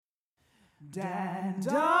Dan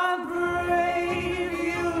Brave,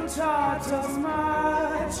 you taught us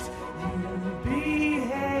much. You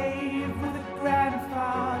behave with a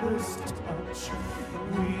grandfather's touch.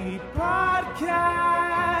 We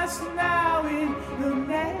podcast now in the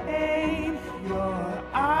name. Your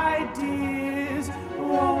ideas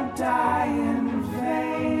won't die in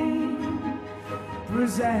vain.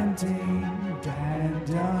 Presenting Dan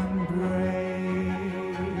Brave.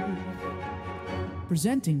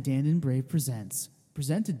 Presenting Dan and Brave Presents.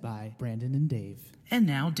 Presented by Brandon and Dave. And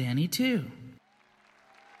now Danny too.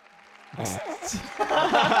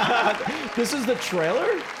 This is the trailer?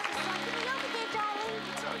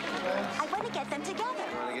 I want to get them together.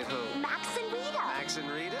 Want to get who? Max and Rita. Max and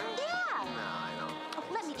Rita? Yeah. No, I don't. Oh,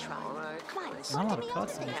 let me try. All right. Come on. Not a lot put of me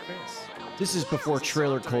cuts over in his there. face. This is before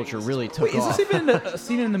trailer culture really took Wait, is off. this even a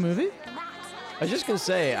scene in the movie? Max. I was just gonna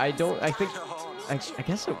say, I guess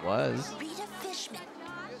it was. Rita Fishman.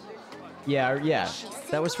 Yeah,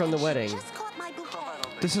 that was from the wedding. Just caught my bouquet.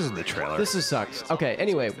 This isn't the trailer. Sucks. Okay,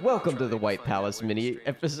 anyway, welcome to the White Palace mini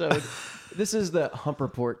episode. This is the Hump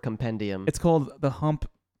Report Compendium. It's called The Hump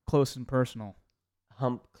Close and Personal.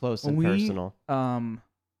 Hump Close and When we, Personal.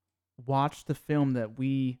 watched the film that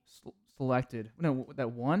we selected. No,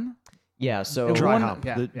 that won? Yeah, so It dry one- hump.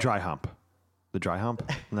 yeah, the yeah. dry hump. The dry hump?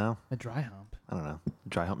 No, A dry hump. I don't know.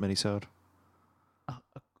 Dry hump minisode.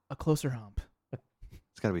 A closer hump.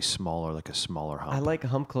 It's got to be smaller, like a smaller hump. I like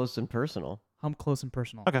Hump Close and Personal. Hump Close and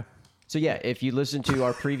Personal. Okay. So yeah, if you listen to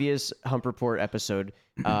our previous Hump Report episode,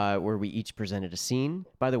 where we each presented a scene.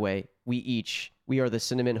 By the way, we are the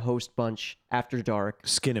Cinnamon Host Bunch After Dark.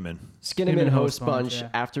 Skinnamin. Skinnamin Host Bunch yeah.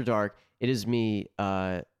 After Dark. It is me,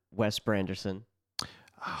 Wes Branderson.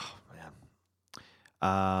 Oh man.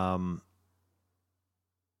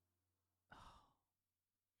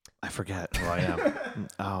 I forget who I am.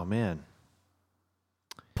 Oh man.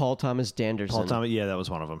 Paul Thomas Danderson. Paul Thomas. Yeah, that was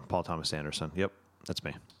one of them. Paul Thomas Anderson. Yep, that's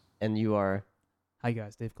me. And you are, Hi,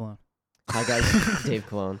 guys. Dave Cologne. hi guys, Dave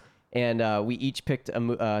Cologne. And we each picked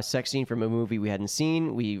a sex scene from a movie we hadn't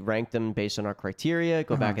seen. We ranked them based on our criteria.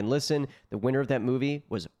 Go back and listen. The winner of that movie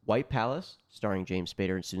was White Palace, starring James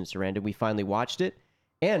Spader and Susan Sarandon. We finally watched it,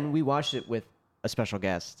 and we watched it with a special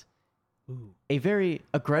guest. Ooh. A very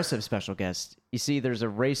aggressive special guest. You see, there's a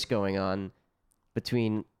race going on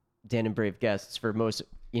between Dan and Brave guests for most,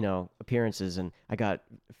 appearances, and I got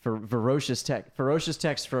ferocious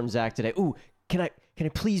text from Zach today. Ooh, can I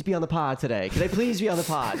please be on the pod today? Can I please be on the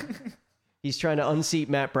pod? He's trying to unseat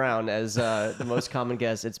Matt Brown as the most common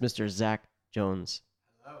guest. It's Mr. Zach Jones.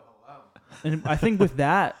 And I think with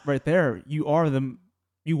that right there, you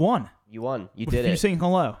won. You won. You did You're it. saying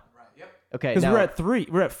hello. Okay, Because now we're at 3.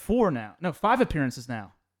 We're at 4 now. No, 5 appearances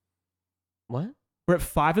now. what? We're at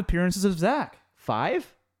 5 appearances of Zach.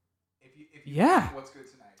 5? Yeah. What's good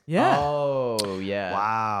tonight? Yeah. Oh yeah.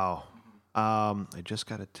 Wow. I just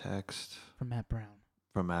got a text From Matt Brown.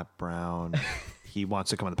 from Matt Brown. He wants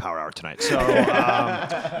to come on the Power Hour tonight.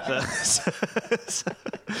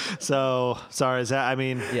 So sorry, Zach. I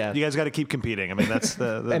mean, Yeah. you guys got to keep competing. I mean, that's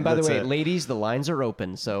the And by the that's way, it. ladies, the lines are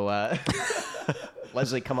open. So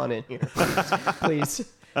Leslie, come on in here,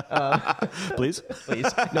 please. please. Please.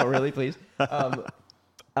 No, really, please.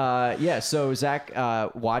 So Zach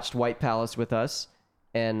watched White Palace with us,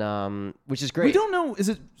 and which is great. We don't know. Is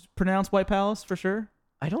it pronounced White Palace for sure?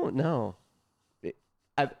 I don't know.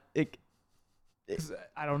 I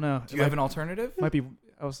don't know. Do you have an alternative? Might be.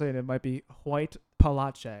 I was saying it might be White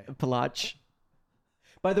Palace. Palach.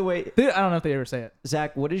 By the way, I don't know if they ever say it.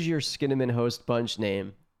 Zach, what is your Skinnamin Host Bunch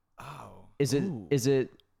name? Oh. Is it? Ooh. Is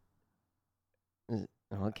it?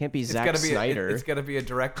 Oh, it can't be Zack Snyder. It's got to be a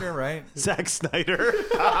director, right? Zack Snyder.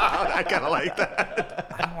 I kind of like that.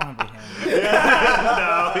 I don't want to be him.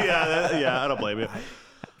 Yeah, I don't blame you.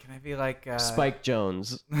 Can I be like Spike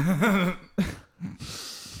Jones.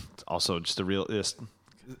 It's also just a real.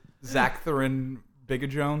 Zach Theron Bigga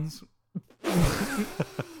Jones?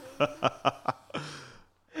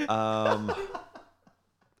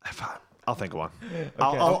 I'll think of one.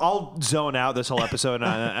 I'll zone out this whole episode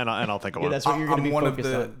and I'll think of Yeah, one. that's what you're going to I'm be one of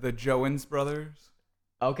focused on. the Joens brothers.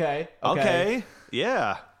 Okay. Okay.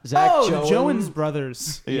 Yeah. Zach Oh, the Jones. Jones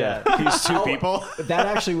brothers. Yeah. These two people. That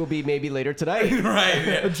actually will be maybe later tonight.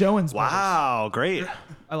 Right. The Jones brothers. Wow. Great.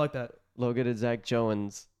 I like that. Logan and Zach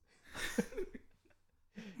Jones.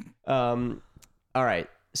 All right.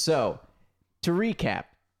 So, to recap,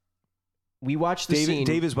 we watched the scene.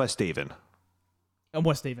 Dave is West Daven. And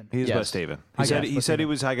West Haven. He's Yes. West Daven. Hi, He guys, West said he Daven.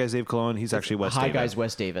 was Hi Guys Dave Cologne. He's actually West Hi Daven. guys,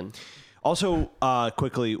 West Daven. Also,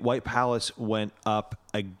 quickly, White Palace went up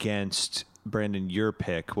against Brandon, your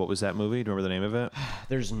pick. What was that movie? Do you remember the name of it?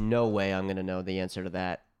 There's no way I'm going to know the answer to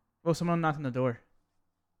that. Oh, someone knocked on the door.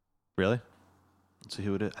 Really? Let's see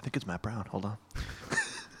who it is. I think it's Matt Brown. Hold on.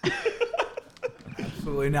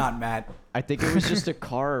 Absolutely not, Matt. I think it was just a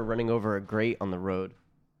car running over a grate on the road.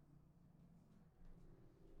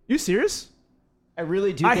 You serious? I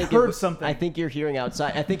really do. I think heard something. I think you're hearing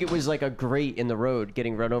outside. I think it was like a grate in the road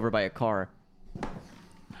getting run over by a car.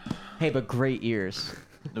 Hey, but great ears.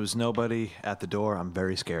 There was nobody at the door. I'm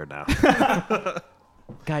very scared now.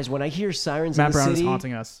 Guys, when I hear sirens Matt in the Brown city, is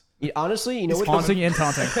haunting us. honestly, you know He's what? haunting and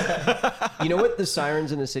taunting. You know what the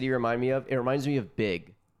sirens in the city remind me of? It reminds me of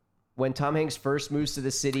Big. When Tom Hanks first moves to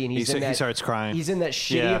the city and He he's in that, starts crying. He's in that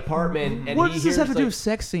shitty Yeah. apartment, and What he does hears this have to do like- with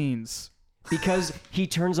sex scenes? because he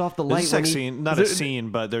turns off the There's light a sex when he, scene, not Is a it- scene,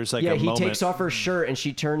 but there's like yeah, a he moment. takes off her shirt and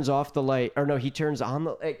she turns off the light. Or no, he turns on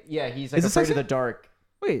the. Yeah, he's like Is it afraid sexy? of the dark.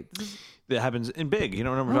 Wait, this is- That happens in Big. You know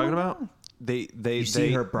what I'm talking about? They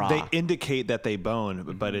see her bra. They indicate that they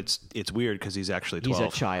bone, but it's weird because he's actually 12.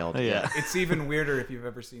 He's a child. Yeah. It's even weirder if you've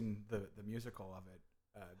ever seen the musical of it,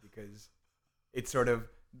 because it's sort of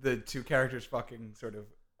the two characters fucking sort of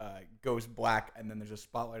goes black, and then there's a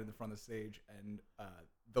spotlight in the front of the stage, and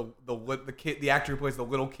the actor who plays the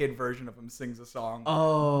little kid version of him sings a song.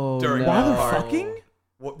 Oh, During no. While they're Oh. fucking?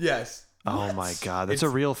 Well, yes, Oh my god, that's a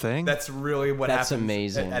It's- real thing. that's really what That's happens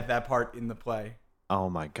amazing. at that part in the play. Oh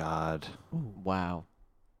my god. Wow.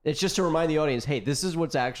 It's just to remind the audience, hey, this is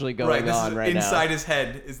what's actually going This on is right inside now. his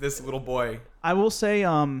head is this little boy. I will say,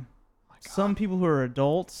 some people who are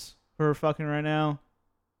adults who are fucking right now,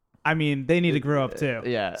 I mean, they need to grow up too.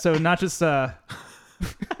 Yeah. So not just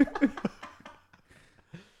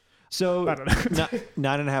So I don't know.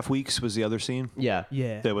 9.5 weeks was the other scene. yeah,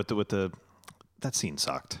 Yeah. With the that scene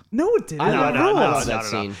sucked. No, it didn't. I love- It I rules. love that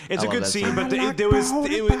scene. It's I a love good that scene,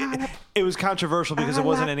 scene. but it was controversial because there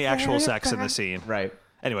wasn't any actual sex in the scene. right.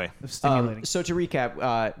 Anyway, It was stimulating. So to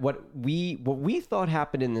recap, what we thought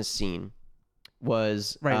happened in this scene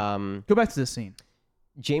was Right. Go back to this scene.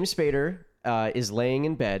 James Spader is laying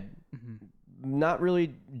in bed, not really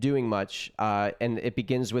doing much, and it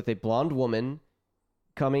begins with a blonde woman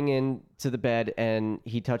coming in to the bed, and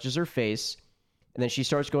he touches her face, and then she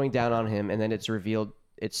starts going down on him, and then it's revealed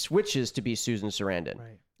it switches to be Susan Sarandon,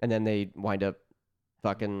 Right. and then they wind up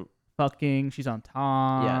fucking. Fucking. She's on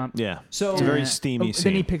top. yeah. So It's a very Yeah. steamy Oh, scene.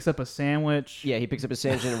 Then he picks up a sandwich. yeah, he picks up a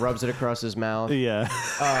sandwich and rubs it across his mouth. Yeah.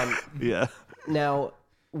 Yeah. Now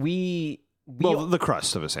we Well, the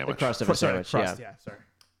crust of a the sandwich. crust of a Sorry, sandwich. crust, Yeah. yeah, sorry.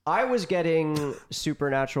 I was getting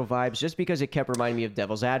supernatural vibes just because it kept reminding me of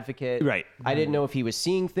Devil's Advocate. Right. I didn't know if he was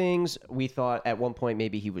seeing things. We thought at one point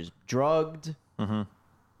maybe he was drugged.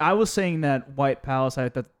 I was saying that White Palace, I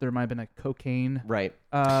thought there might have been a cocaine Right.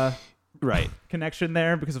 Right. connection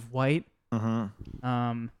there because of White. But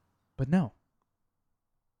no,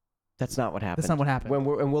 That's not what happened. that's not what happened.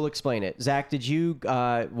 And we'll explain it. Zach, did you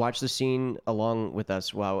watch the scene along with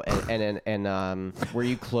us while and were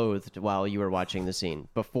you clothed while you were watching the scene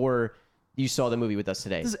before you saw the movie with us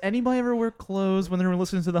today? Does anybody ever wear clothes when they're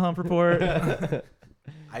listening to the Hump Report?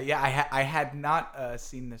 I had not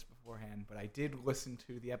seen this beforehand, but I did listen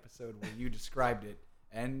to the episode where you described it,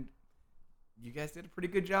 and you guys did a pretty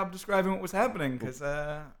good job describing what was happening because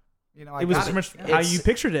I It was got pretty much It's- how you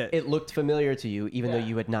pictured it. It looked familiar to you, even though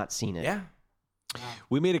you had not seen it. Yeah.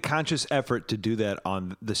 We made a conscious effort to do that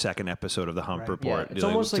on the second episode of the Hump Right. Yeah, Report. it's You know,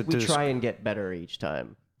 almost like we to try and get better each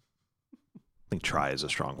time. I think try is a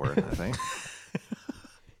strong word, I think.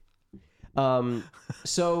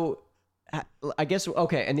 So I guess,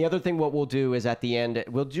 okay. And the other thing, what we'll do is at the end,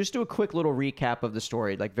 we'll just do a quick little recap of the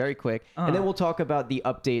story, like very quick. And then we'll talk about the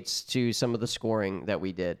updates to some of the scoring that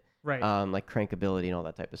we did. Right. Like crankability and all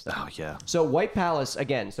that type of stuff. Oh, yeah. So White Palace,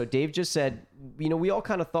 again, so Dave just said, we all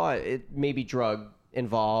kind of thought it may be drug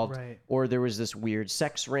involved Right. or there was this weird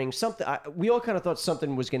sex ring, something. We all kind of thought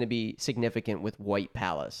something was going to be significant with White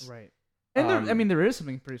Palace. Right. And there is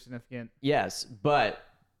something pretty significant. Yes, but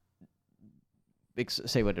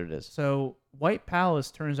say what it is. So White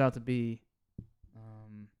Palace turns out to be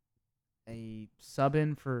a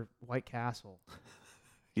sub-in for White Castle,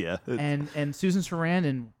 Yeah. and Susan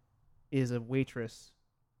Sarandon is a waitress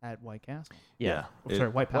at White Castle. Yeah. Oh, sorry,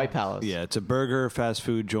 White Palace. White Palace. Yeah, it's a burger fast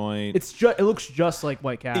food joint. It looks just like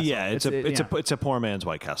White Castle. yeah, it's a poor man's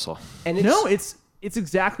White Castle. And it's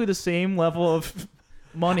exactly the same level of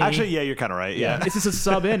money. Actually, yeah, you're kind of right. Yeah. It's just a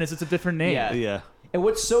sub-in. It's just a different name. Yeah. Yeah. And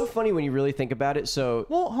what's so funny when you really think about it, so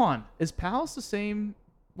Well, hold on. Is Palace the same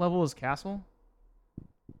level as Castle?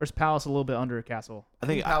 Or is Palace a little bit under Castle? I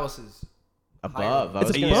think Palace is above. I It's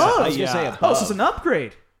was going above. to say Yeah. above. Oh, so it's an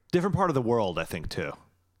upgrade. different part of the world, I think, too.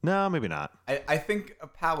 No, maybe not. I think a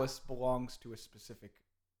palace belongs to a specific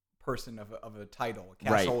person of a title. A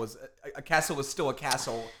castle is a castle is still a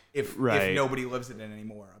castle if nobody lives in it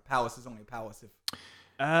anymore. A palace is only a palace if.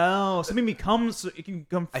 Oh, something becomes. It can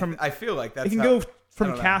come from. I feel like that's. It can how, go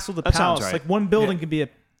from castle to That sounds palace. right. Like one building can be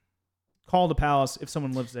called a palace if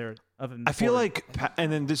someone lives there. I feel like,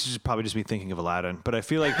 and then this is probably just me thinking of Aladdin, but I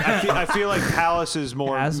feel like I feel like palace is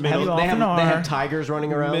more As middle, many They often have, they are. have tigers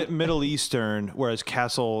running around. Middle Eastern, whereas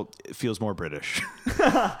castle feels more British.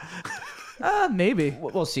 Maybe.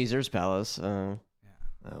 Well, Caesar's palace. Oh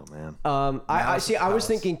man. I see. I was Palace.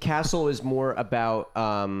 thinking castle is more about.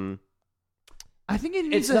 I think it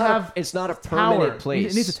needs It's to have. It's not a tower. permanent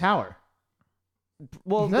place. It needs a tower.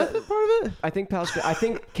 Well, Is that part of it? I think palace. I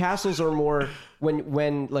think castles are more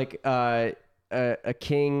when like a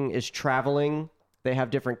king is traveling. They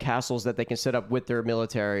have different castles that they can set up with their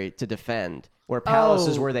military to defend. Where palace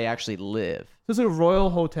is Oh. where they actually live. So it's like a royal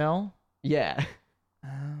hotel. Yeah. Oh.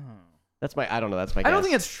 That's my. I don't know. That's my. I don't guess.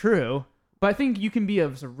 think it's true, but I think you can be a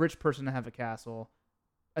rich person to have a castle.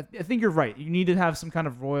 I think you're right. You need to have some kind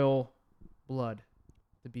of royal blood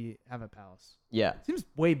to have a palace. Yeah. Seems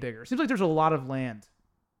way bigger. Seems like there's a lot of land,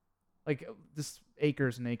 like this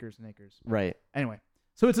acres and acres and acres. Right. Anyway,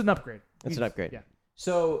 so it's an upgrade. It's an upgrade. Yeah.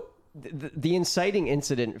 So the inciting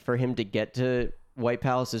incident for him to get to White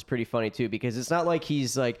Palace is pretty funny too, because it's not like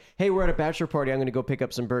he's like, "Hey, we're at a bachelor party. I'm going to go pick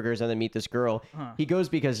up some burgers and then meet this girl." He goes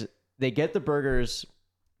because they get the burgers.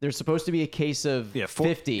 There's supposed to be a case of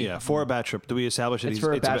 50. Yeah, for a bachelor. Do we establish that It's he's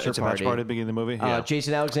for a it's bachelor it's a bachelor party. party at the beginning of the movie? Yeah.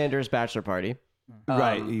 Jason Alexander's bachelor party.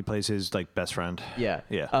 Right. He plays his like best friend. Yeah.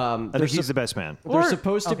 Yeah. I I think he's the best man. There's Or-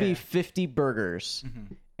 supposed to be okay. 50 burgers,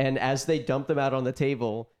 and as they dump them out on the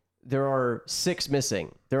table, there are 6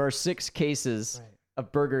 missing. There are 6 cases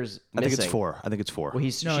of burgers I missing. think it's 4. I think it's 4. Well, No,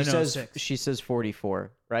 she no, says 6. she says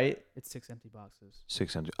 44, right? It's 6 empty boxes.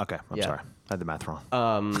 600. Okay, I'm Yeah. sorry. I had the math wrong.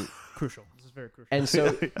 Crucial. This is very crucial. And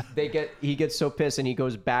so he gets so pissed, and he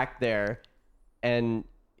goes back there, and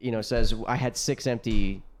says, "I had 6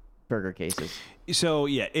 empty burger cases." So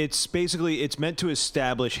yeah, it's meant to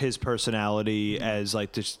establish his personality as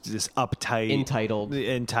like this uptight,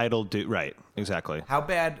 entitled dude. Right, exactly. How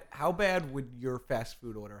bad would your fast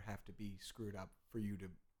food order have to be screwed up for you to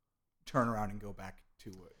turn around and go back to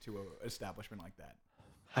an establishment like that?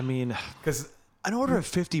 I mean, Because an order of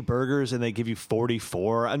 50 burgers and they give you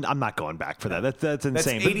 44. I'm not going back for that. That's that's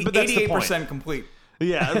insane. But that's the point. 88% complete.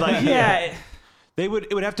 Yeah, like yeah. it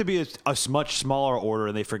would have to be a much smaller order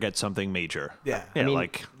and they forget something major. Yeah. Yeah, I mean,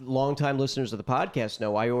 like longtime listeners of the podcast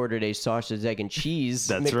know I ordered a sausage, egg, and cheese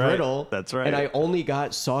That's right. McGriddle. That's right. And I only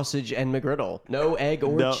got sausage and McGriddle. No egg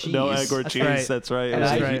or cheese. no egg or cheese. right. That's right. And It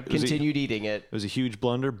was I a- right. it was a- continued eating it. It was a huge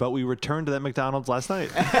blunder, but we returned to that McDonald's last night.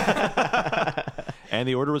 And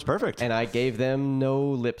the order was perfect. And I gave them no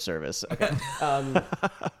lip service. Okay.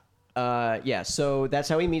 Yeah, so that's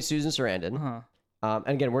how we meet Susan Sarandon. Uh-huh.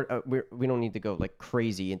 And again, we don't need to go like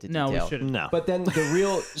crazy into No, detail. we shouldn't. No. But then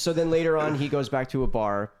so then later on, he goes back to a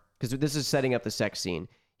bar because this is setting up the sex scene.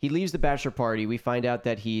 He leaves the bachelor party. We find out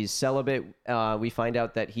that he's celibate. We find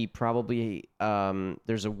out that he probably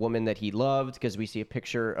there's a woman that he loved because we see a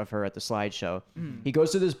picture of her at the slideshow. He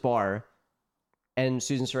goes to this bar, and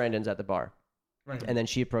Susan Sarandon's at the bar. Right. And then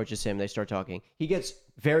she approaches him. They start talking. He gets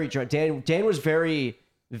very drunk. Dan was very,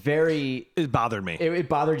 very. It bothered me. It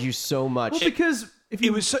bothered you so much. Well, because if you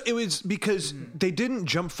It was because they didn't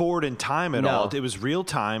jump forward in time at No. all. It was real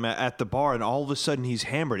time at the bar, and all of a sudden he's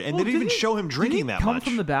hammered, and they didn't even show him drinking that come much.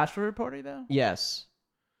 from the bachelor party though? Yes,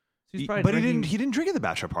 So he's probably But drinking- he didn't drink at the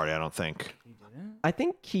bachelor party. I don't think. I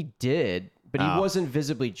think he did, but he Oh. wasn't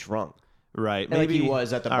visibly drunk. Right? Like Maybe he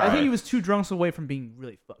was at the All bar. I think right. he was 2 drunks away from being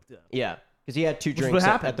really fucked up. Yeah, because he had 2 Which is what drinks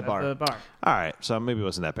happened at the bar. All right, so maybe it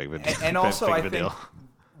wasn't that big of a And also, big I of a think deal.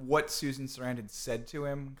 what Susan Sarandon said to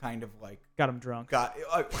him kind of like Got him drunk. got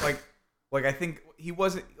like I think he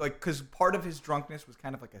wasn't like because part of his drunkenness was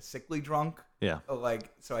kind of like a sickly drunk. Yeah. Like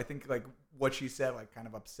so, I think like what she said like kind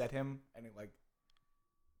of upset him, and it like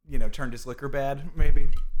turned his liquor bad maybe.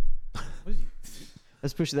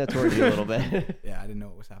 Let's push that towards you a little bit. Yeah, I didn't know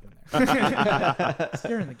what was happening there.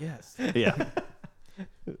 Scaring the guests. Yeah.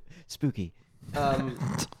 Spooky.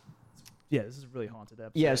 Yeah, this is a really haunted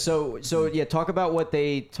episode. Yeah. So yeah. Talk about what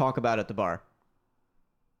they talk about at the bar.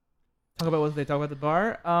 Talk about what they talk about at the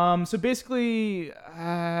bar. So basically,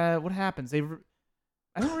 what happens? I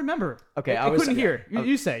don't remember. Okay, I couldn't hear.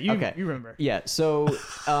 You say. You remember. Yeah. So,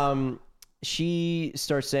 she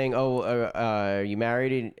starts saying, "Oh, are you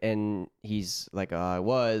married?" And he's like, "I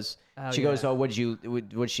was." Oh, She yeah. goes, "Oh, would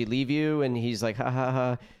she leave you?" And he's like, "Ha ha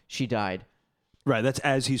ha, she died." Right. That's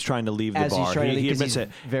as he's trying to leave the As bar. he's trying to leave he because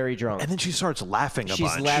admits he's it, very drunk. and then she starts laughing a She's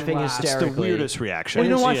bunch. laughing Wow. It's hysterically. the weirdest reaction. Well,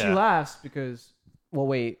 you know why Yeah. she laughs? Because Well,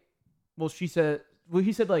 wait. Well, she said. Well,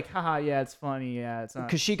 he said like, haha, yeah, it's funny, yeah, it's not.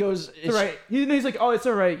 Because she goes, It's all right. He's like, oh, it's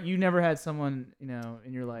all right. You never had someone,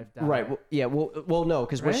 in your life die. Right. Well, yeah. Well, no.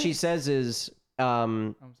 Because what Right? she says is,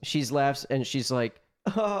 she laughs and she's like,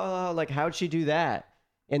 oh, like how'd she do that?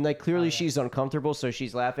 And like clearly she's uncomfortable, so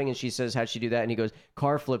she's laughing and she says, how'd she do that? And he goes,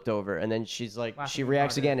 car flipped over. And then she's like, Laughing she even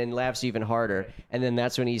reacts harder. again and laughs even harder. Right. And then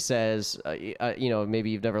that's when he says, maybe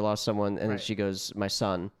you've never lost someone. And then Right. she goes, my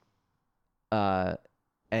son.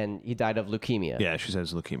 And he died of leukemia. Yeah, she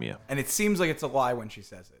says leukemia. And it seems like it's a lie when she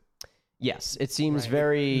says it. Yes, it seems Right.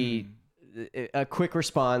 very a quick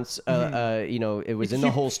response. It was in the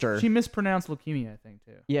holster. She mispronounced leukemia, I think,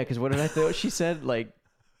 too. Yeah, because what did I thought she said? Like,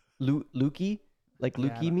 lukey, like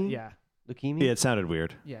leukemia. Yeah. Leukemia. Yeah, it sounded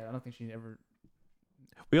weird. Yeah, I don't think she ever.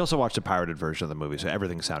 We also watched a pirated version of the movie, so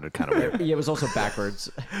everything sounded kind of weird. Yeah, it was also backwards.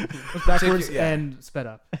 It was backwards Yeah. and sped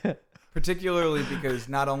up. Particularly because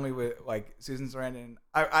not only with like Susan Sarandon,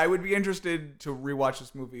 I would be interested to rewatch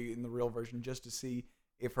this movie in the real version just to see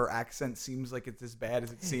if her accent seems like it's as bad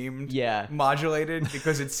as it seemed. Yeah. Modulated,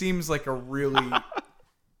 because it seems like a really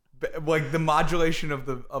like the modulation of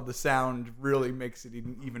the sound really makes it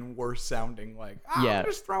even worse sounding. Like, Yeah. I'm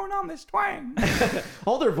just throwing on this twang.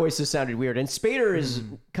 All their voices sounded weird, and Spader is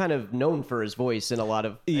kind of known for his voice in a lot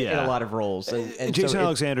of roles. And Jason so it-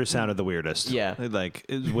 Alexander sounded the weirdest. Yeah. Like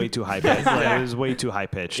it was way too high pitched. It was way too high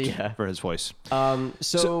pitched Yeah. for his voice.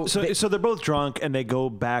 So They're both drunk and they go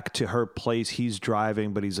back to her place. He's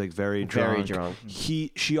driving, but he's like very drunk. Very drunk.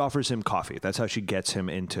 She offers him coffee. That's how she gets him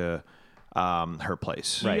into her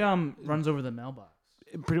place. She runs over the mailbox.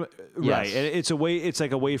 Pretty much, Yes. right. And it's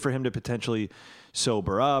like a way for him to potentially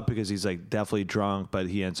sober up because he's like definitely drunk, but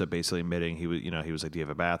he ends up basically admitting he was like, do you have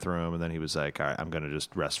a bathroom? And then he was like, all right, I'm going to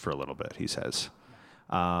just rest for a little bit, he says.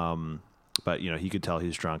 But he could tell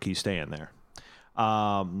he's drunk. He's staying there.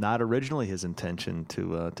 Not originally his intention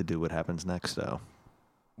to do what happens next though.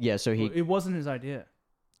 yeah, so he It wasn't his idea.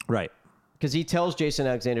 Right. because he tells Jason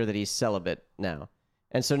Alexander that he's celibate now.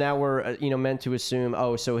 And so now we're, meant to assume,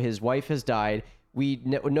 so his wife has died. We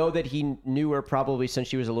know that he knew her probably since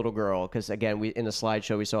she was a little girl. Because, again, in the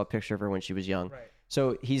slideshow, we saw a picture of her when she was young. Right.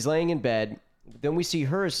 So he's laying in bed. Then we see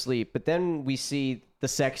her asleep. But then we see the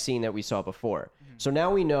sex scene that we saw before. Mm-hmm. So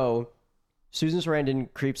now we know Susan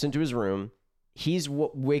Sarandon creeps into his room. He's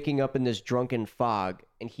waking up in this drunken fog.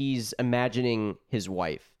 And he's imagining his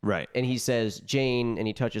wife. Right. And he says, Jane, and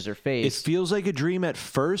he touches her It face. feels like a dream at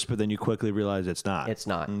first, but then you quickly realize it's not. It's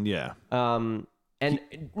not. Yeah. And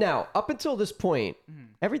now, up until this point,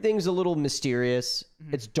 everything's a little mysterious.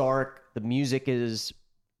 It's dark. The music is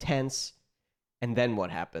tense. And then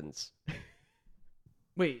what happens?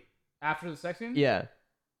 Wait, after the sex scene? Yeah.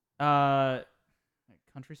 A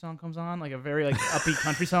country song comes on, like a very upbeat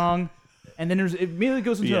country song, and then it immediately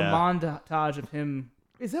goes into a Yeah. montage of him.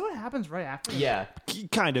 Is that what happens right after? Yeah.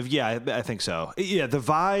 Kind of, yeah, I think so. Yeah, the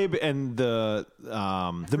vibe and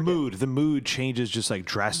the mood changes just like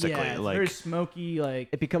drastically. Yeah, it's like very smoky. Like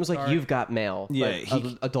It becomes like dark. You've Got Mail. Yeah,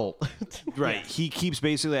 but adult. right. He keeps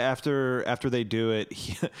basically after they do it,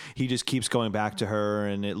 he just keeps going back to her,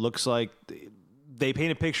 and it looks like they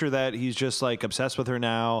paint a picture that he's just like obsessed with her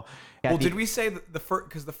now. Well, did we say the first?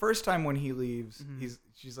 Because the first time when he leaves,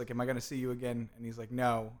 she's like, "Am I going to see you again?" And he's like,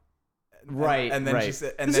 "No." Right, And then right. she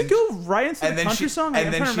said, Does it go right into the country song? And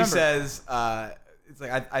I'm then trying to she remember. says, "It's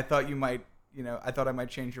like I thought you might, I thought I might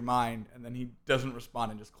change your mind." And then he doesn't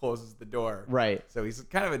respond and just closes the door. Right. So he's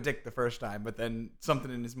kind of a dick the first time, but then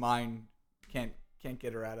something in his mind can't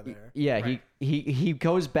get her out of there. Yeah, Right. he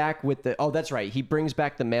goes back with the... Oh, that's right. He brings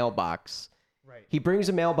back the mailbox. Right. He brings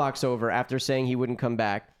a mailbox over after saying he wouldn't come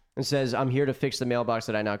back and says, I'm here to fix the mailbox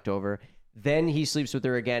that I knocked over. Then he sleeps with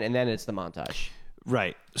her again, and then it's the montage.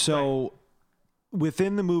 Right. So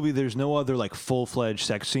within the movie, there's no other like full-fledged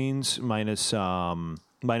sex scenes minus the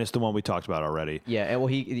one we talked about already. Yeah, and well,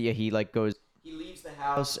 he like goes... He leaves the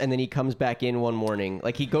house, and then he comes back in one morning.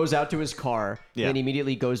 Like, he goes out to his car, Yeah. and then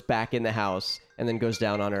immediately goes back in the house, and then goes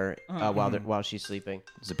down on her while she's sleeping.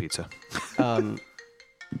 It's a pizza. No,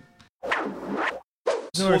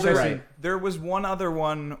 Well, right. there was one other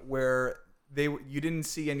one where you didn't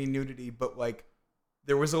see any nudity, but like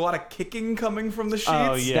there was a lot of kicking coming from the sheets.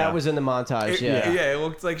 Oh, yeah. That was in the montage, yeah. It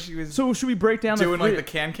looked like she was So should we break down doing the like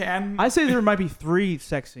three? the can. I say there might be 3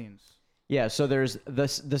 sex scenes. Yeah, so there's the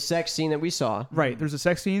sex scene that we saw. Right. There's a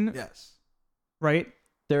sex scene. Yes. Right.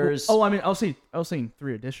 There's... Oh, I mean, I was saying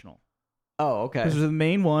 3 additional. Oh, okay. Because there's the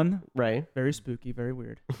main one, Right. very spooky, very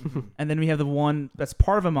weird, and then we have the one that's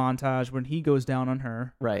part of a montage when he goes down on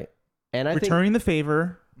her, Right. And I returning the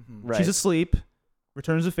favor. think... Right. She's asleep.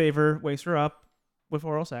 Returns the favor, wakes her up with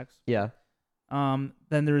oral sex. Yeah.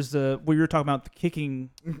 Then there's the where you were talking about the kicking,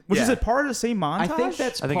 which is Yeah. a part of the same montage. I think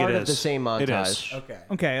that's I think part it of the is. same montage. It is. Okay.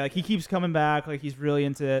 okay. Like he keeps coming back, like he's really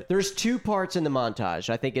into it, There's 2 parts in the montage.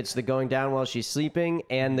 I think it's the going down while she's sleeping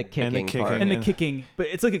and the kicking, kicking. part. and the Yeah. kicking, but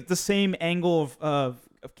it's like the same angle of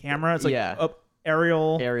camera. It's like Yeah. up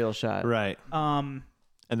aerial. Aerial shot. Right. Um,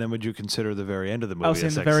 And then would you consider the very end of the movie? I was saying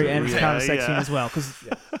a the sex very scene? end is kind of a sex scene as well because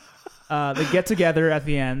they get together at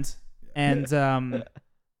the end and to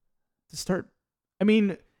start. I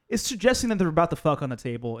mean, it's suggesting that they're about to fuck on the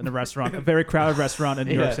table in the restaurant, a very crowded restaurant in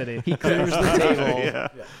New York City. He clears the table. Yeah.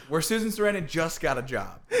 Where Susan Sarandon just got a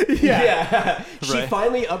job. Yeah. She Right.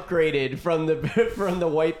 finally upgraded from the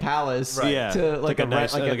White Palace Yeah. to like a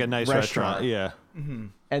nice, like a nice restaurant. Yeah.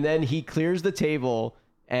 And then he clears the table,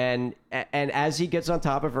 and as he gets on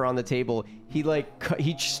top of her on the table, he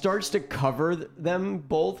he starts to cover them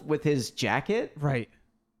both with his jacket. Right.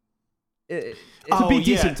 It- To be yeah.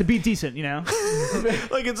 decent, to be decent, you know,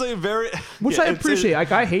 Like it's like very. which yeah, I it's- appreciate.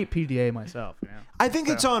 Like I hate PDA myself. You know? I think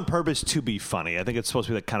it's on purpose to be funny. I think it's supposed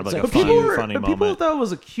to be like kind of like like a a funny, people funny but people moment. thought it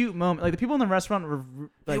was a cute moment. Like the people in the restaurant were like,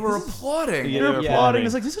 They were this is- applauding. Yeah. they were they were applauding. applauding.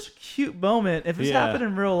 It's like this is such a cute moment. If this Yeah. happened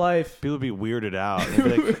in real life, People would be weirded out. They'd be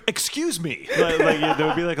like, "Excuse me." Yeah, there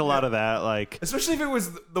would be like a lot of that. Like, Especially if it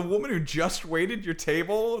was the woman who just waited your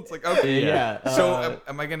table. It's like, okay. yeah. So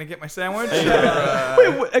am I gonna get my sandwich?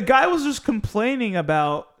 wait, a guy was just complaining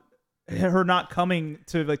about her not coming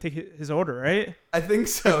to like take his order, right? I think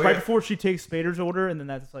so. Right yeah. before she takes Spader's order, and then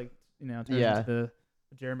that's like turns Yeah. into the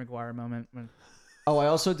Jerry Maguire moment. When, Oh, I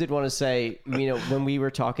also did want to say, when we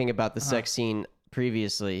were talking about the sex scene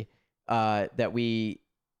previously, that we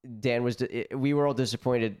were all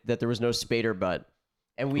disappointed that there was no Spader butt,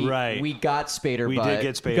 and we got Spader we butt. did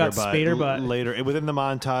get Spader got butt, Spader butt. later within the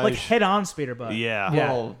montage. like head on Spader butt. Yeah.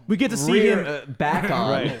 yeah. Well, We get to see rear- him. back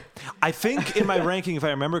on. Right. I think in my ranking, if I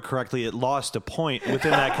remember correctly, it lost a point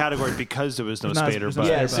within that category because there was no There's Spader no butt. Spader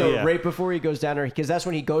Yeah, butt. so right before he goes down there, because that's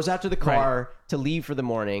when he goes out to the car to leave for the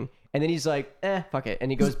morning, and then he's like, fuck it.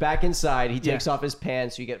 And he goes back inside, he takes off his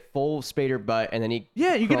pants, so you get full Spader butt, and then he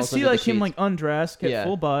Yeah, you get to crawls see under the like him sheets. like undressed, get Yeah.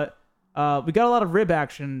 full butt. We got a lot of rib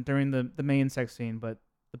action during the main sex scene, but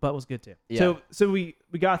the butt was good too. Yeah. So we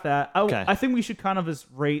got that. Okay. I think we should kind of just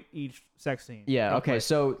rate each sex scene. Yeah, real okay, quick.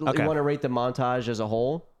 so Okay. you want to rate the montage as a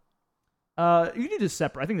whole? You can do this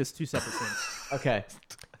separate. I think there's 2 separate scenes. Okay.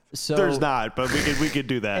 So There's not, but we could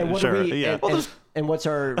do that. And what Sure. are we, Yeah. and what's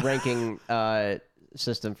our ranking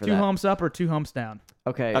system for 2 that? humps up or 2 humps down.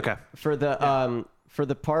 Okay. Okay. For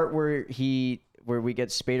the part where we get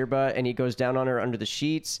Spader butt and he goes down on her under the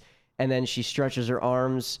sheets, and then she stretches her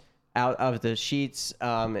arms out of the sheets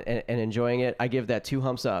and enjoying it, I give that 2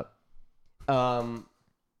 humps up.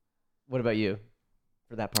 What about you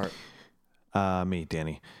for that part? Me,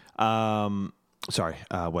 Danny. Sorry.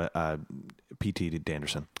 What? PT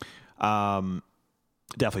Danderson.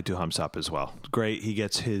 Definitely 2 humps up as well. Great. He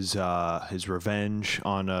gets his revenge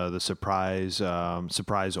on the surprise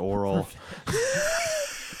oral.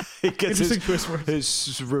 He gets Interesting twist words.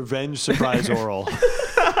 his revenge surprise oral.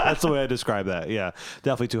 That's the way I describe that. Yeah,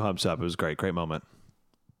 definitely 2 humps up. It was great. Great moment.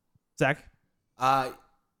 Zach?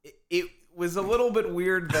 It was a little bit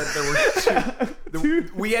weird that there were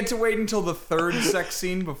we had to wait until the 3rd sex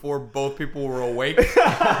scene before both people were awake,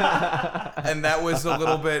 and that was a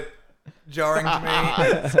little bit jarring to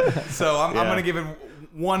me. So I'm Yeah. gonna give it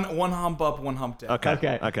one hump up, 1 hump down.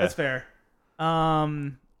 Okay. That's fair.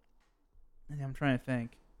 I'm trying to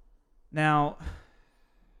think. Now,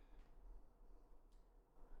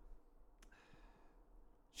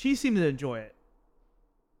 she seemed to enjoy it.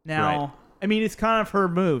 Now, Right. I mean, it's kind of her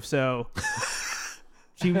move, so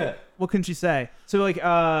what can she say? So like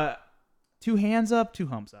 2 hands up, 2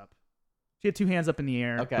 humps up. She had 2 hands up in the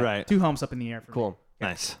air. Okay. Right. 2 humps up in the air for me. Cool.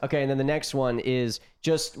 Nice. Okay, and then the next one is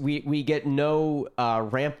just we get no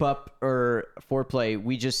ramp up or foreplay.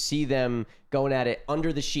 We just see them going at it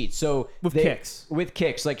under the sheet. So With kicks. With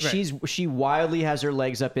kicks, like Right. she wildly has her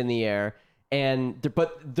legs up in the air,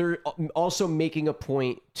 but they're also making a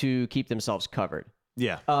point to keep themselves covered.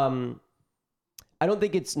 Yeah. I don't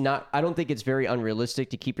think it's very unrealistic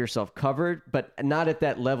to keep yourself covered, but not at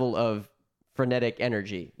that level of frenetic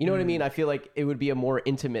energy. You know what I mean? I feel like it would be a more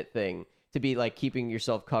intimate thing to be like keeping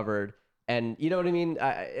yourself covered, and you know what I mean?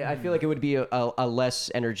 I feel like it would be a less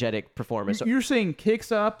energetic performance. So You're saying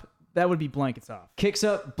kicks up, that would be blankets off. kicks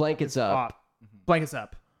up, blankets up, Up. Blankets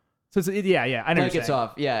up. So it's, yeah, I know what you're blankets saying.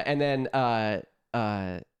 off, yeah, and then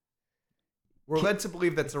We're led to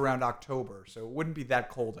believe that's around October, so it wouldn't be that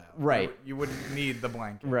cold out. Right. You wouldn't need the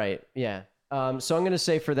blanket. right, yeah. So I'm gonna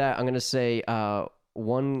say for that, I'm gonna say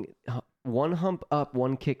one hump up,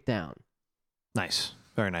 1 kick down. Nice.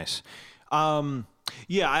 Very nice.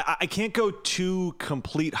 Yeah, I can't go two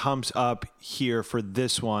complete humps up here for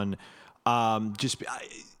this one.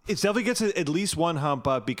 It definitely gets at least one hump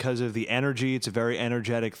up because of the energy. It's a very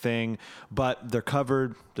energetic thing, but they're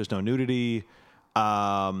covered. There's no nudity.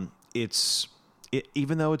 Even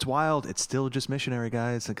though it's wild, it's still just missionary,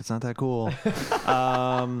 guys. Like, it's not that cool.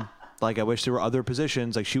 Like, I wish there were other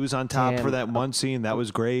positions. Like, she was on top Damn. for that one scene. That was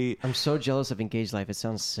great. I'm so jealous of Engaged Life. It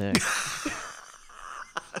sounds sick.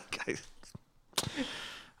 Guys.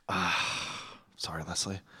 Sorry,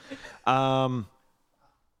 Leslie.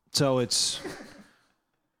 So it's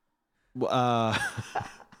I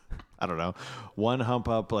don't know, one hump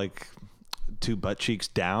up, like two butt cheeks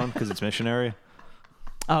down because it's missionary.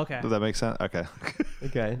 Oh, okay. Does that make sense? Okay.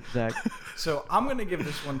 Okay, Zach. So I'm gonna give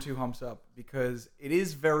this one 2 humps up because it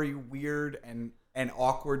is very weird and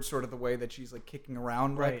awkward, sort of the way that she's like kicking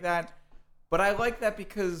around like Right. that. But I like that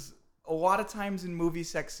because a lot of times in movie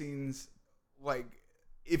sex scenes, like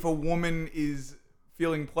if a woman is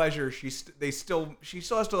feeling pleasure, she still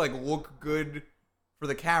has to like look good for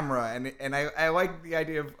the camera, and I like the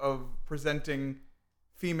idea of presenting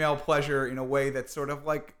female pleasure in a way that's sort of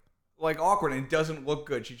like awkward and it doesn't look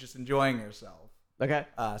good. She's just enjoying herself. Okay.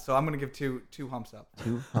 So I'm gonna give two humps up.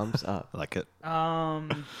 2 humps up. I like it.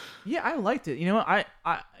 Yeah, I liked it. You know what?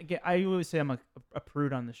 I always say I'm a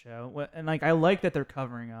prude on the show, and like I like that they're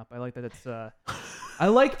covering up. I like that it's. I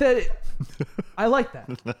like that. I like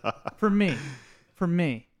that. For me.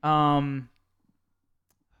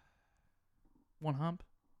 One hump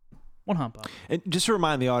up. And just to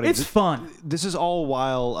remind the audience, It's fun. This is all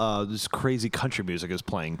while this crazy country music is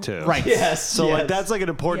playing too. Right. Yes. So like that's like an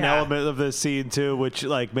important Yeah. element of this scene too, which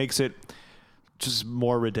like makes it just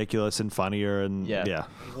more ridiculous and funnier and Yeah.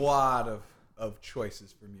 A lot of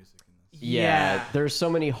choices for music in this. Yeah, there's so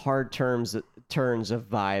many hard turns of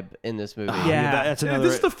vibe in this movie. Yeah, that's another-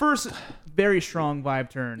 This is the first very strong vibe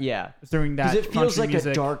turn. Yeah. It's during that. Because it feels country like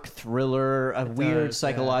music. a dark thriller, a weird does,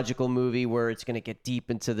 psychological movie where it's going to get deep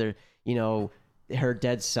into the, her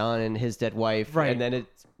dead son and his dead wife. Right. And then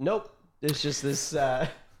it's just this.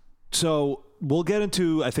 So we'll get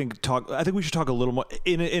into I think we should talk a little more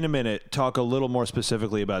in a minute. Talk a little more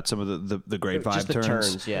specifically about some of the great vibe just the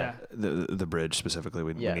turns, yeah. The bridge specifically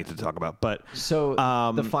we need to talk about. But So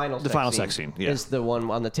the final sex scene, yeah. is the one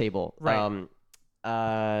on the table. Right. I'm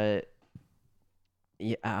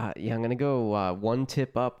gonna go 1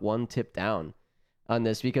 tip up, 1 tip down on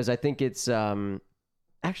this because I think it's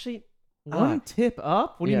actually One tip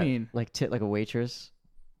up? What do you mean? like tip like a waitress.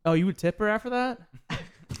 Oh, you would tip her after that?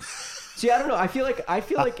 See, I don't know. I feel like I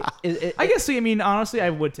guess so. I mean, honestly,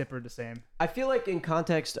 I would tip her the same. I feel like in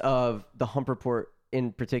context of the Hump Report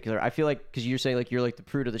in particular, I feel like because you're saying like you're like the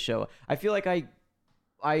prude of the show. I feel like I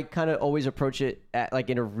kind of always approach it at,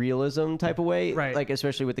 like in a realism type of way, Right. Like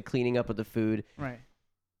especially with the cleaning up of the food. Right.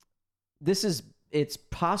 It's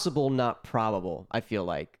possible, not probable. I feel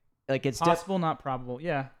like it's Possible, not probable.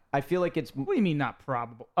 Yeah. I feel like it's What do you mean not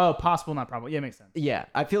probable? Oh, possible, not probable. Yeah, makes sense. yeah.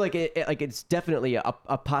 I feel like it's definitely a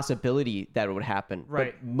possibility that it would happen.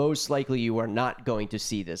 Right. But most likely, you are not going to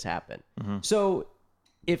see this happen. Mm-hmm. So,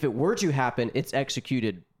 if it were to happen, it's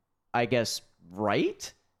executed, I guess,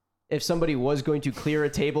 right. If somebody was going to clear a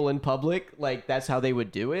table in public, like that's how they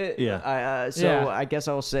would do it. Yeah. So I guess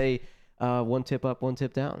I'll say 1 tip up, 1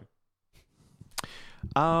 tip down.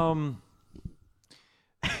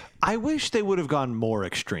 I wish they would have gone more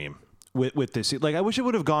extreme with this. Like, I wish it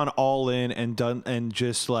would have gone all in and done and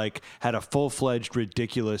just like had a full-fledged,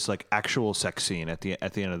 ridiculous, like actual sex scene at the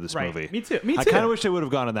end of this Right. movie. Me too. I kind of wish they would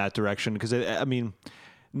have gone in that direction because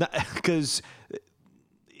because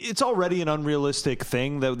it's already an unrealistic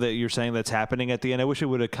thing that you're saying that's happening at the end. I wish it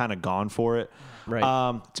would have kind of gone for it.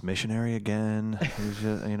 Right. It's missionary again. It's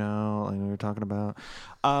just, like we were talking about.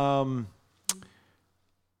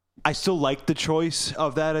 I still like the choice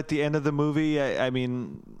of that at the end of the movie. I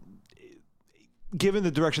mean, given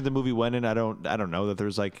the direction the movie went in, I don't know that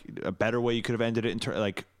there's like a better way you could have ended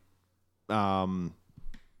it.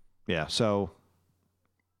 Yeah. So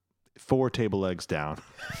 4 table legs down.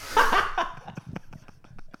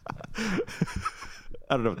 I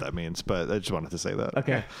don't know what that means, but I just wanted to say that.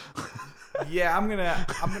 Okay. Yeah, I'm gonna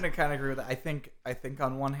kind of agree with that. I think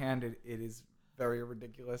on one hand it is very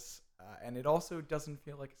ridiculous, and it also doesn't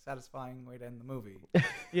feel like a satisfying way to end the movie.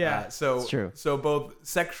 Yeah. So It's true. So both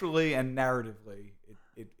sexually and narratively,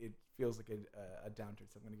 it feels like a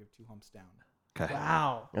downturn. So I'm gonna give 2 humps down. Okay.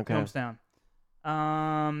 Wow. Okay. Thumbs down.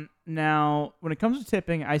 Now, when it comes to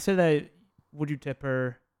tipping, I said that would you tip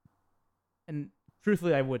her? And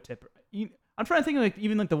truthfully, I would tip her. I'm trying to think of like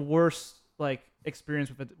even like the worst like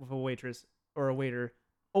experience with a waitress or a waiter.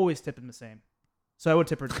 Always tip them the same. So I would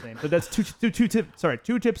tip her the same. But that's two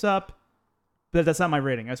tips up. But that's not my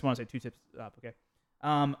rating. I just want to say 2 tips up. Okay.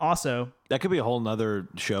 Also, That could be a whole nother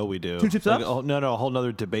show we do. 2 tips Like, up? No, a whole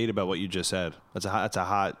nother debate about what you just said. That's a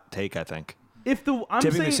hot take, I think. if I'm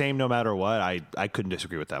Tipping saying, the same no matter what, I couldn't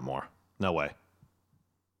disagree with that more. No way.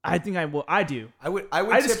 I think I will. I do. I would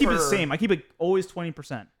I just tip keep it her- the same. I keep it always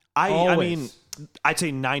 20%. I mean, Always. I'd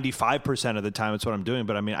say 95% of the time it's what I'm doing,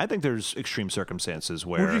 but I mean, I think there's extreme circumstances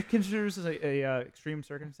Would you where consider this as a extreme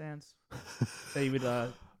circumstance that you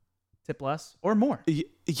would tip less or more?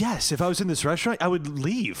 Yes, if I was in this restaurant, I would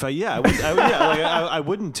leave. I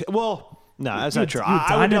wouldn't. Well, no, that's not true. you would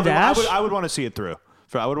dine and dash? I would want to see it through.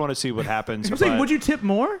 I would want to see what happens. I'm saying, but- would you tip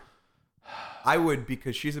more? I would,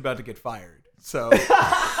 because she's about to get fired, so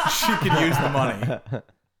she can use the money.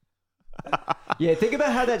 Yeah, think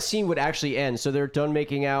about how that scene would actually end. So they're done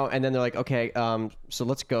making out, and then they're like, okay, so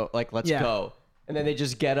let's go. Like, let's Yeah. go. And then they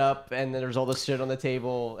just get up, and then there's all this shit on the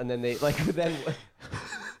table, and then they then.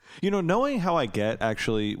 Knowing how I get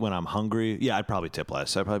actually when I'm hungry, yeah, I'd probably tip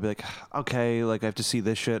less. I'd probably be like, okay, like I have to see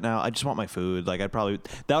this shit now. I just want my food. Like that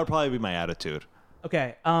would probably be my attitude.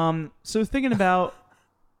 Okay. So thinking about,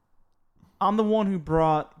 I'm the one who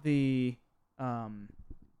brought the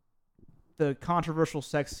controversial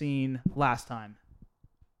sex scene last time.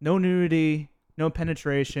 No nudity, no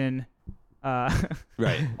penetration,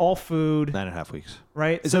 Right. all food, 9.5 weeks.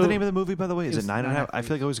 right? Is So that the name of the movie, by the way? Is it's it 9.5? 9.5 I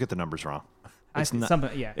feel like I always get the numbers wrong. It's not.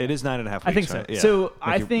 something, yeah. It is 9.5 weeks. I think so. Right? Yeah. So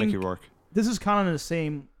I think Mickey Rourke. this is kind of in the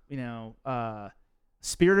same,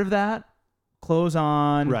 spirit of that. Clothes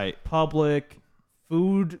on, Right. public,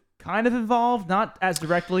 food kind of involved, not as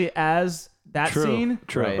directly as that True, scene,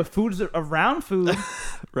 true. Right. but food's around food.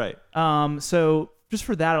 Right. So just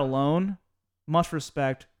for that alone, much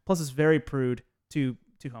respect. Plus, it's very prude. Two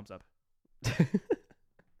thumbs up.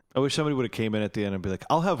 I wish somebody would have came in at the end and be like,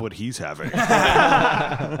 "I'll have what he's having."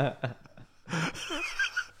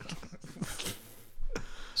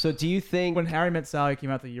 So do you think? When Harry Met Sally came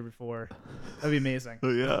out the year before, that'd be amazing.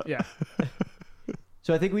 Yeah. Yeah.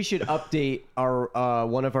 So I think we should update our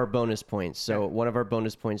one of our bonus points. So one of our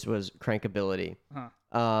bonus points was crankability.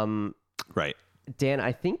 Right. Dan,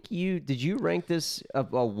 I think did you rank this a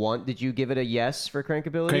 1? Did you give it a yes for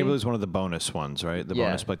crankability? Crankability is one of the bonus ones, right? The Yeah.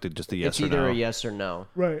 bonus, like just a yes it's or either no. a yes or no.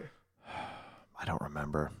 Right. I don't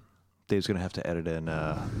remember. Dave's gonna have to edit in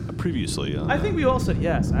previously. I think we all said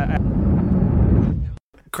yes.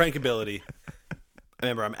 Crankability.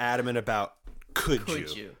 Remember, I'm adamant about could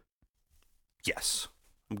Could you? you? Yes.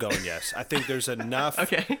 I'm going yes. I think there's enough.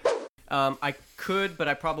 Okay. I could, but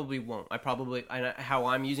I probably won't. How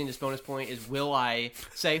I'm using this bonus point is, will I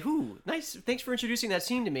say, "Whoo, nice, thanks for introducing that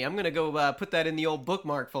scene to me. I'm gonna go put that in the old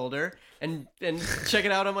bookmark folder and check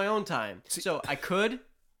it out on my own time." So I could,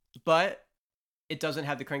 but it doesn't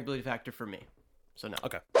have the crankability factor for me. So no.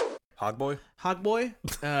 Okay. Hog boy? Hog boy.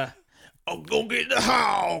 Oh, go get the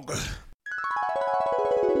hog.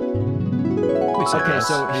 Okay, yes.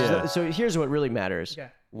 so Yeah. so here's what really matters. Okay.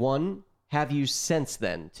 1, have you sensed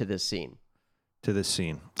then to this scene? To this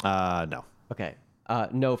scene. No. Okay.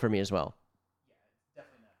 No for me as well. Yeah,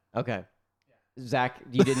 definitely not. Okay. Zach,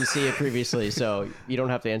 you didn't see it previously, so you don't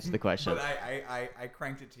have to answer the question. But I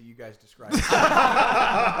cranked it to you guys describing.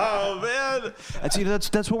 Oh man,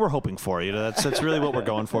 that's what we're hoping for. That's really what we're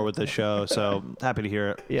going for with this show. So happy to hear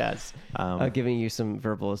it. Yes. Giving you some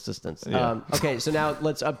verbal assistance. Yeah. Okay, so now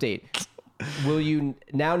let's update. Will you,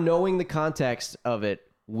 now knowing the context of it,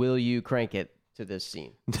 will you crank it to this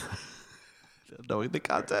scene? Knowing the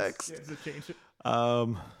context. Does it change it?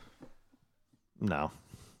 No. No.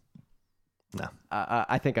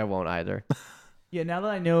 I think I won't either. Yeah, now that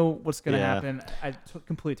I know what's going to Yeah. happen, I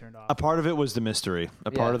completely turned off. A part of it was the mystery.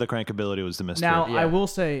 A part Yeah. of the crankability was the mystery. Now, Yeah. I will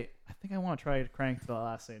say, I think I want to try to crank the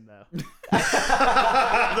last scene, though. Just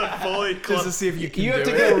to see if you can You have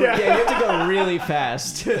do to it. go. Yeah, you have to go really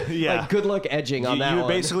fast. Yeah. Like, good luck edging on that you one.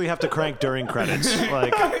 basically have to crank during credits.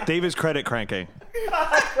 Like Dave is credit cranking.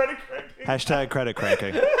 Hashtag credit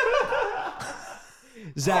cranking.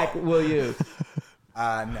 Zach, will you?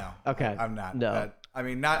 No. Okay. I'm not. No. I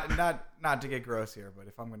mean, not to get gross here, but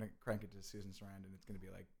if I'm gonna crank it to Susan Sarandon, it's gonna be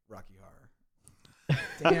like Rocky Horror.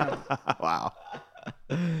 Damn. Wow.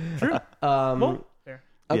 True. Well, fair.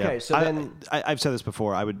 Okay, Yeah. so then I've said this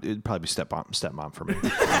before. It'd probably be stepmom for me.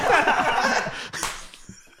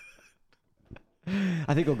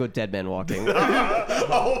 I think we'll go Dead Man Walking.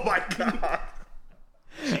 Oh my god.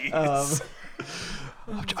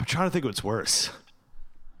 I'm trying to think what's worse.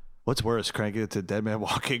 What's worse, cranking it to Dead Man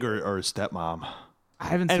Walking or Stepmom? I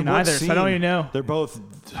haven't And seen what either, so I don't scene? even know. They're both.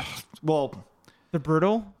 Well, They're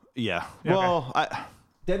brutal. yeah. Yeah, Well,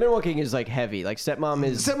 Dead Man Walking is like heavy. Like Stepmom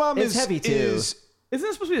is Stepmom it's is heavy too. Isn't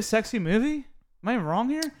it supposed to be a sexy movie? Am I wrong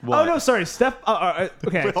here? What? Oh no, sorry.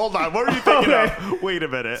 Okay. Wait, hold on. What were you thinking Okay. of? Wait a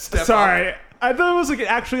minute. Sorry. I thought it was like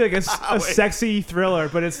actually like a sexy thriller,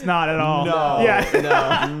 but it's not at all. No.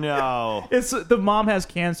 Yeah. No. It's the mom has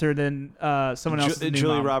cancer, then someone else. Is the new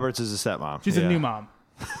Julie mom. Roberts is a stepmom. She's a new mom.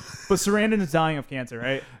 But Sarandon is dying of cancer,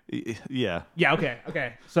 right? Yeah. Yeah.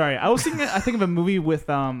 Okay. Sorry. I was thinking. I think of a movie with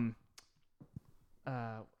what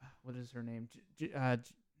is her name?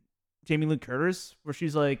 Jamie Lee Curtis, where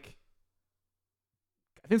she's like,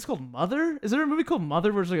 I think it's called Mother. Is there a movie called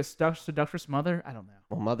Mother where there's like a seductress mother? I don't know.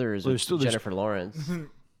 Well, Mother is There's Jennifer Lawrence.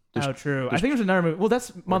 Oh, true. I think there's another movie. Well,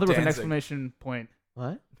 that's Mother with an Danzig. exclamation point.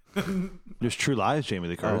 What? There's True Lies, Jamie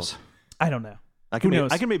Lee Curtis. I don't know. I can Who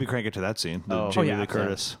knows? I can maybe crank it to that scene. The Oh. Jamie yeah, Lee absolutely.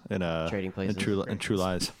 Curtis in Trading Places. in True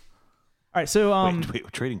Lies. All right. So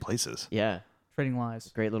Wait, Trading Places. Yeah. Trading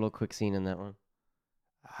Lies. Great little quick scene in that one.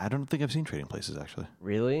 I don't think I've seen Trading Places actually.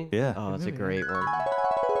 Really? Yeah. Oh, it's a movie, great one.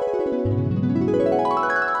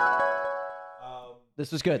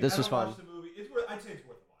 This was good. This was fun.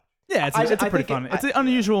 Yeah, it's I a pretty think fun. it- It's an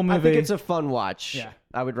unusual movie. I think it's a fun watch. Yeah.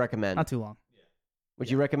 I would recommend. not too long. Would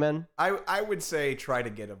you recommend? I would say try to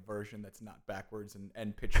get a version that's not backwards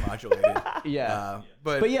and pitch modulated. Yeah.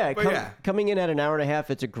 But yeah, yeah. coming in at an hour and a half,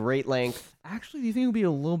 it's a great length. Actually, do you think it'll be a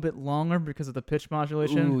little bit longer because of the pitch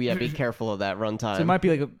modulation? Ooh, yeah, be careful of that runtime. So it might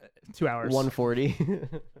be like 2 hours. 140.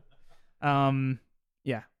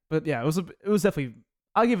 Yeah, but yeah, it was definitely.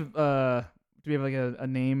 I'll give. Do we have like a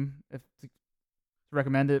name to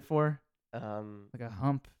recommend it for? Like a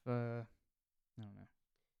hump. I don't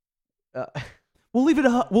know. We'll leave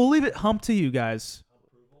it hump to you guys.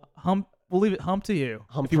 Hump. We'll leave it hump to you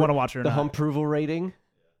if you want to watch it or the not. hump approval rating.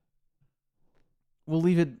 We'll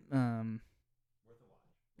leave it. Yeah.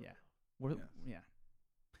 Yeah.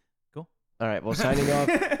 All right. Well, signing off.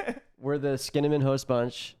 We're the Skinnamin host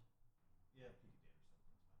bunch.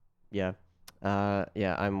 Yeah.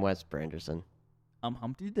 Yeah. I'm Wes Branderson. I'm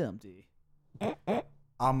Humpty Dumpty.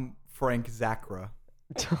 I'm Frank Zacra.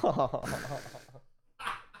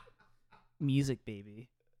 Music, baby.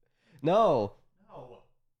 No.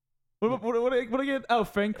 What I get? Oh,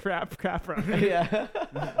 Frank Capra. Yeah.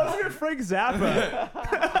 I was thinking Frank Zappa.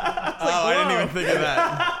 I didn't even think of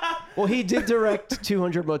that. Well, he did direct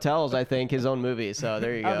 200 Motels, I think, his own movie. So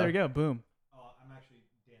there you go. Oh, there you go. Boom.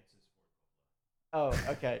 Oh,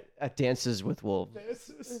 okay. Dances with Wolves.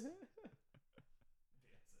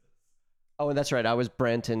 Oh, and that's right. I was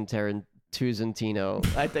Brenton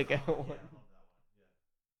Tarantino. I think.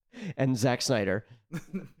 And Zack Snyder.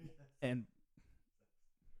 And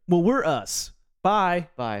well, we're us. Bye.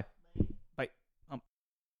 Bye.